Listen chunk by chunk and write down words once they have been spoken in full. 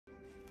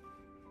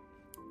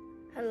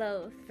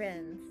Hello,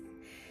 friends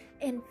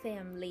and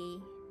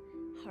family.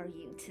 How are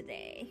you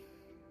today?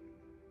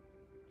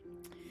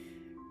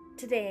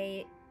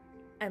 Today,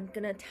 I'm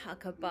gonna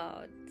talk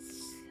about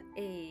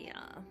a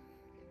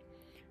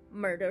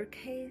murder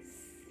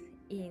case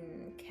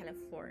in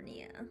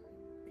California.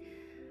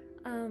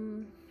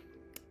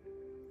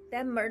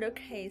 That murder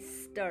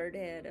case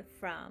started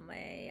from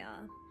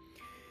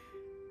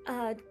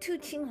two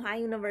Tsinghua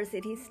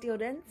University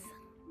students.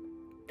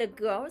 The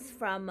girls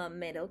from a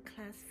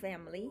middle-class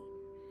family,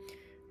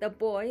 the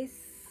boys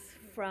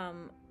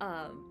from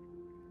a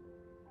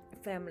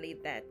family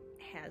that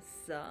has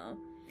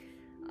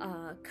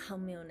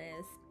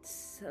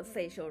communist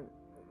facial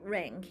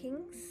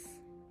rankings.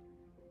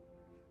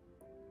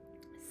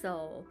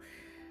 So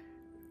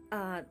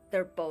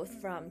they're both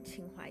from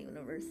Tsinghua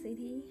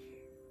University.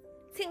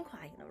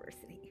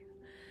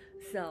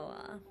 So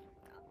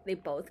they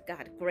both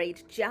got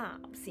great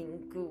jobs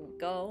in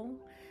Google.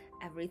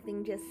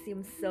 Everything just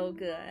seems so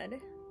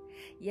good.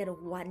 Yet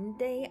one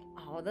day,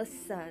 all of a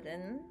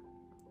sudden,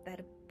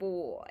 that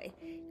boy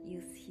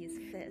used his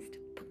fist,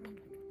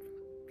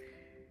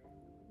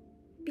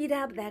 beat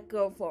up that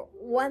girl for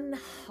 1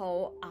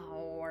 whole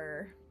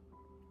hour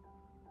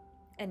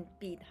and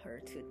beat her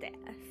to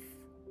death.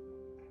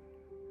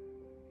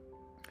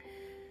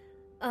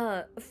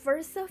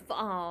 First of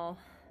all,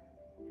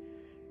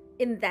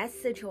 in that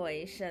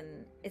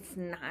situation, it's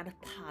not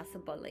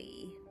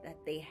possibly that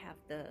they have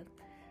the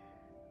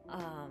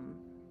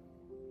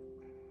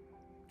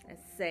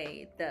let's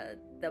say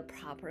the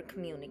proper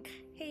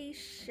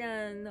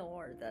communication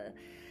or the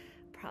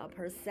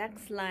proper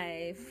sex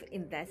life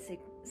in that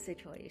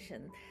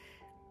situation.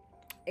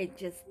 It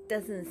just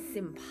doesn't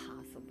seem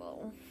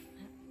possible.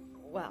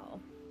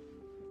 Well,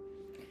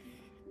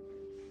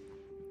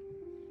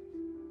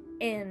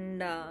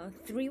 and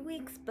 3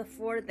 weeks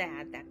before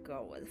that, that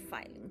girl was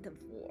filing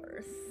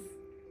divorce.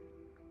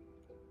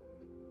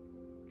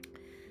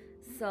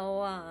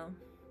 So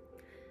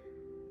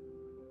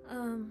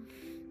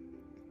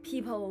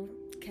people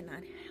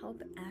cannot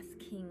help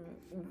asking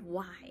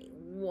why.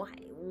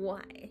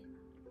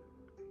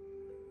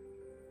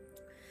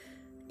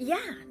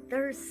 Yeah,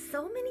 there's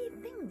so many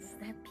things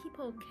that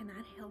people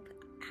cannot help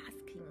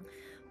asking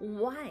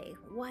why.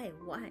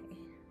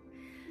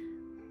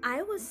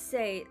 I would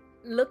say,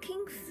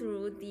 looking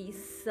through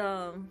these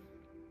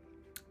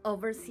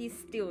overseas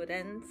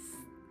students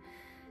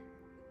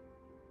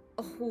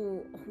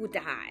who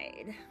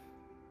died,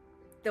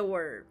 there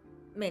were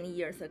many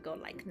years ago,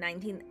 like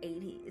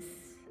 1980s.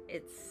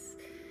 It's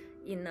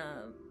in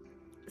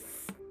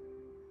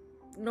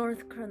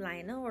North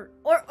Carolina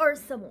or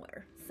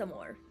somewhere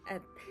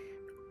at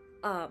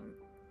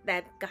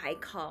that guy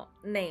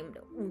named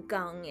Wu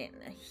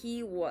Gangyan.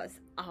 He was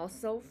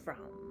also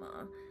from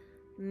a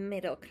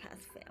middle class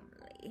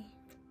family.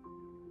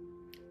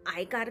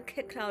 I got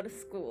kicked out of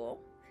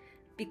school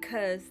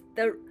because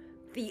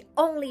the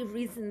only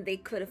reason they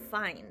could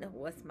find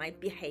was my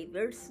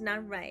behavior's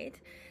not right.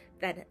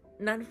 That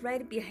not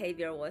right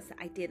behavior was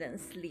I didn't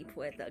sleep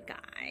with a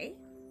guy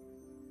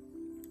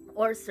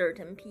or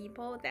certain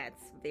people.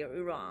 That's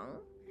very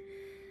wrong.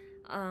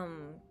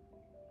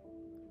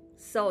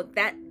 So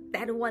that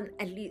one,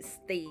 at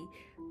least they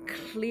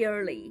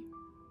clearly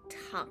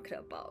talked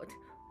about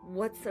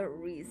what's the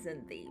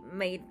reason they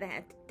made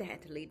that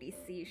deadly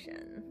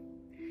decision.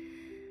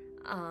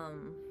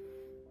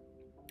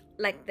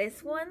 Like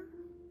this one,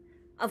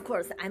 of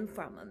course, I'm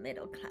from a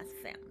middle-class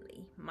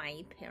family.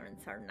 My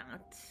parents are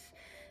not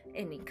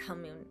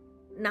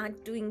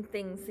not doing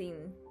things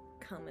in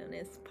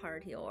Communist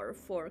Party or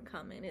for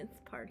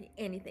Communist Party,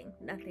 anything,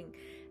 nothing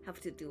have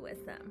to do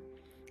with them.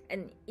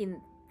 And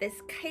in this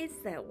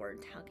case that we're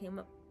talking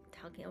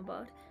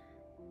about,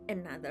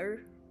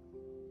 another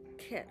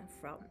kid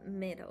from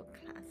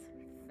middle-class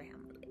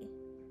family.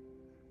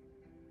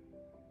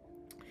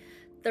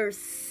 There's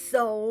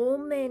so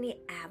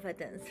many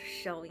evidence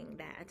showing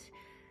that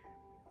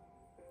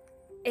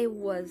it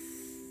was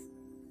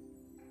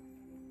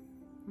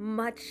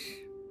much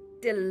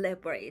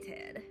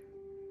deliberated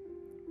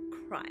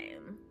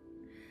crime.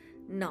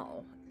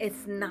 No,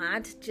 it's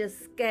not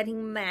just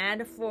getting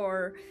mad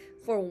for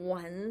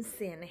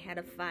once and had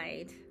a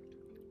fight.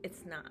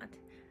 It's not.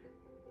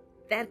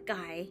 That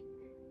guy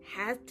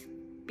had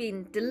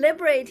been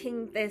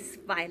deliberating this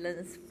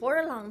violence for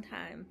a long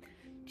time,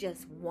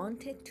 just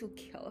wanted to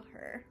kill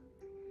her.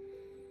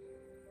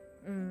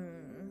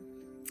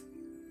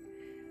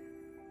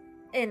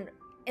 And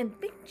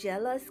being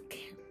jealous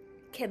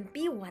can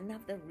be one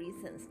of the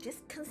reasons.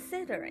 Just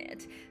consider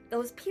it.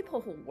 Those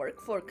people who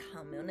work for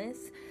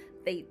communists,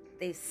 they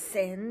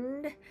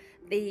sinned,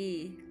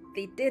 they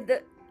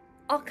did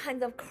all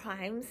kinds of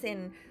crimes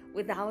and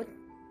without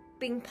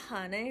being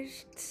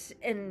punished,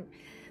 and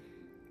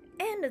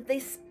they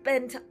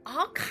spent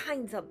all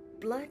kinds of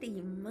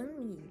bloody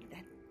money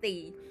that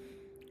they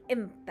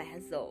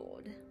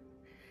embezzled.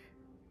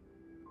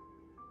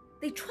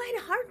 They tried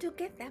hard to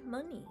get that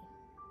money.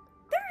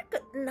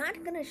 They're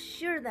not gonna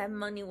share that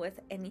money with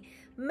any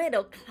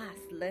middle-class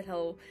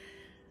little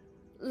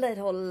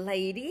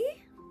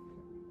lady.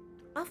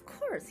 Of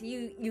course,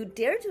 you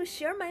dare to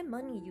share my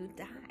money, you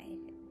die.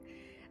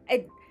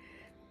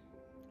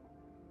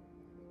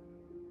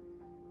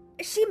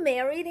 She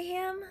married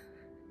him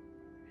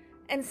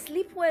and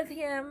sleep with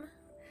him,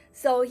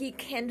 so he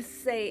can't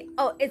say,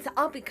 oh, it's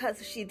all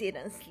because she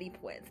didn't sleep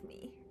with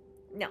me.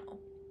 No,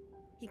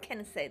 he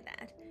can't say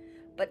that.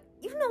 But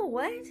you know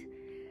what?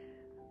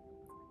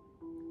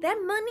 That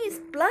money is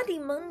bloody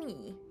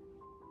money.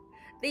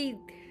 They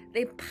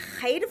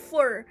paid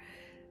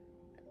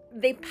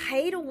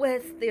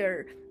with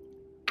their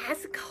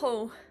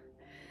ethically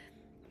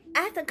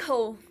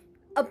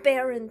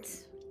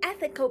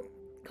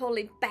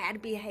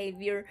bad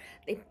behavior.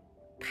 They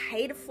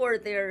paid for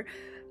their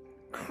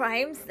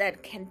crimes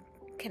that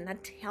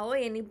cannot tell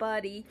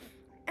anybody,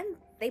 and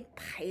they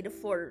paid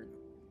for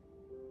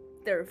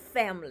their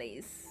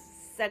family's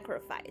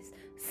sacrifice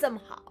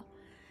somehow.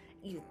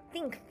 You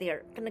think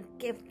they're gonna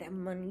give that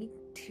money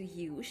to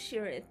you,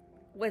 share it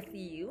with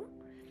you?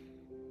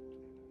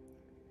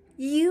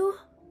 You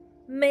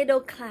middle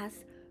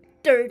class,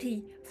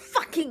 dirty,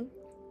 fucking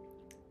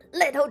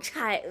little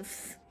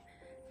chives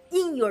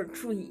in your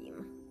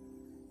dream.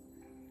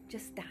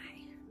 Just die.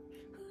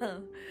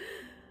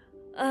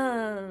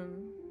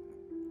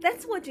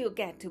 That's what you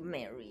get to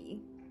marry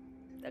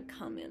the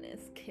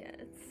communist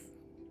kids.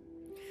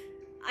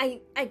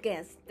 I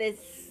guess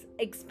this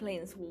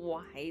explains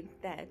why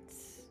that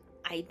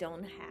I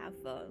don't have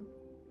a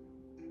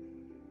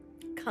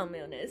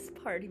Communist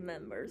Party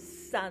member's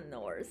son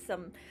or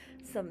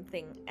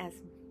something as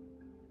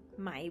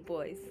my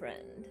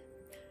boyfriend.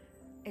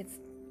 It's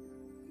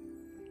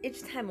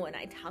each time when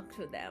I talk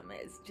to them,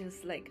 it's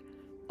just like,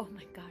 oh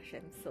my gosh,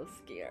 I'm so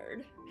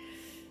scared.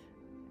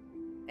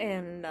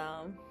 And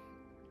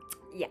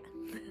yeah.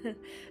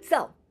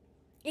 So,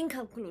 in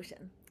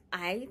conclusion,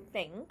 I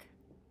think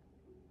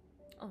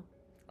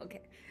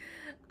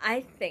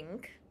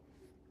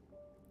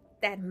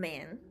that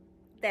man,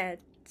 that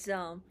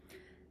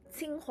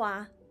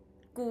Tsinghua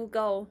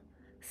Google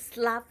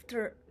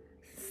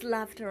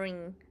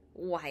slaughtering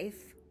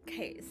wife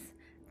case,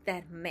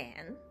 that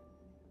man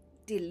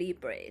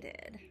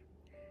deliberated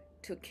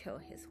to kill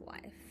his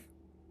wife.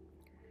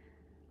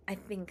 I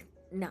think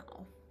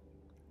now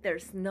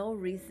there's no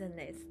reason,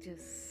 it's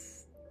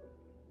just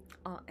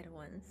all at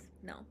once.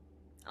 No,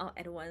 all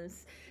at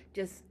once,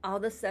 just all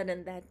of a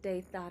sudden that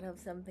they thought of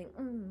something.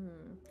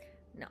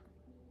 No,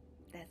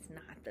 that's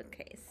not the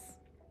case.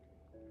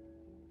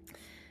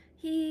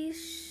 He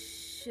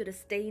should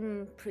stay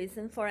in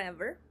prison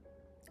forever,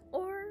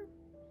 or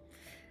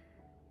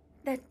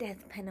that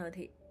death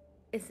penalty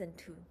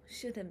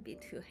shouldn't be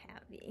too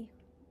heavy.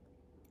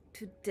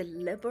 To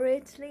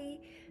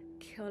deliberately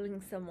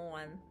killing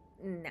someone,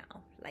 no,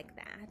 like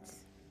that.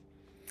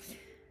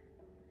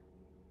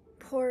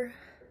 Poor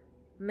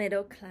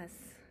middle class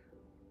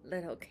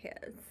little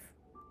kids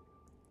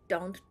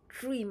don't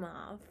dream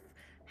of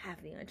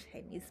having a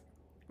Chinese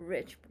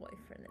rich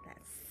boyfriend.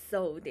 That's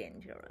so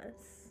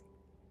dangerous.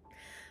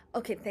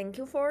 Okay, thank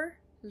you for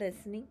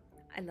listening.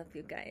 I love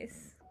you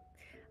guys.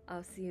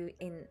 I'll see you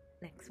in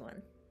next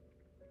one.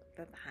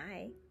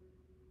 Bye-bye.